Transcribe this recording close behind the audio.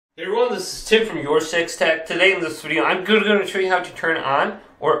Hey everyone, this is Tim from YourSixTech. Today in this video, I'm going to show you how to turn on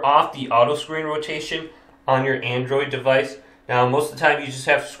or off the auto screen rotation on your Android device. Now, most of the time you just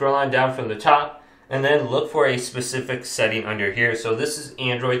have to scroll on down from the top and then look for a specific setting under here. So this is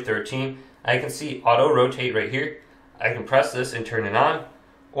Android 13. I can see auto rotate right here. I can press this and turn it on.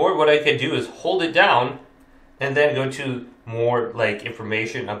 Or what I could do is hold it down and then go to more like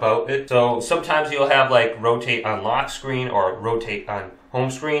information about it. So sometimes you'll have like rotate on lock screen or rotate on home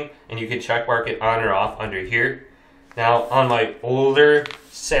screen, and you can check mark it on or off under here. Now on my older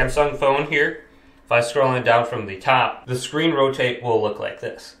Samsung phone here, if I scroll it down from the top, the screen rotate will look like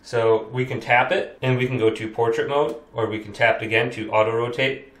this. So we can tap it and we can go to portrait mode, or we can tap it again to auto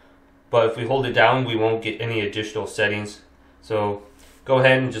rotate. But if we hold it down, we won't get any additional settings. So go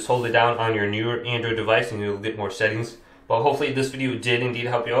ahead and just hold it down on your newer Android device and you'll get more settings. But hopefully this video did indeed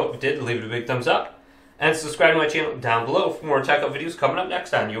help you out. If it did, leave it a big thumbs up. And subscribe to my channel down below for more tech videos coming up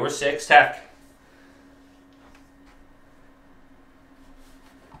next on YourSixTech.